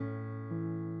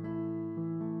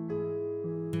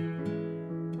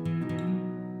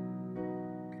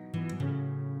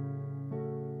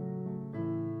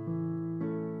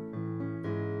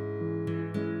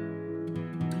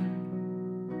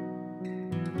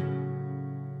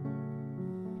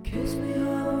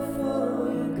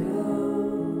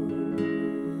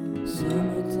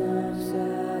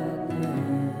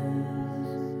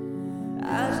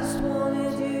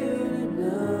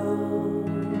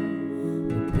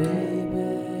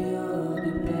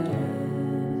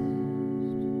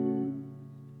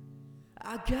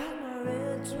got my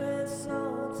red dress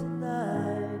on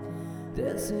tonight,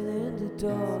 dancing in the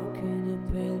dark in the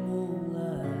pale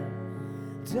moonlight.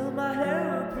 Turn my hair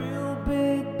up real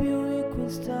big, beauty queen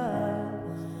style.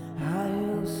 High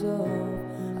heels off,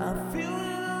 I'm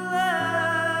feeling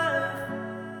alive.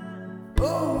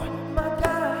 Oh my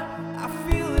God, I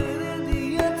feel it in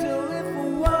the air till it for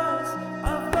once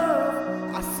of love.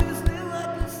 I sizzling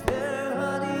like a snare,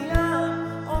 honey,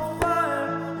 I'm on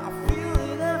fire. I feel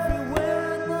it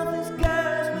everywhere, nothing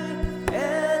scares me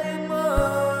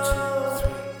anymore. 2,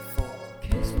 3, 4.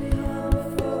 Kiss me hard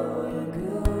before you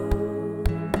go.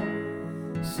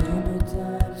 Summertime.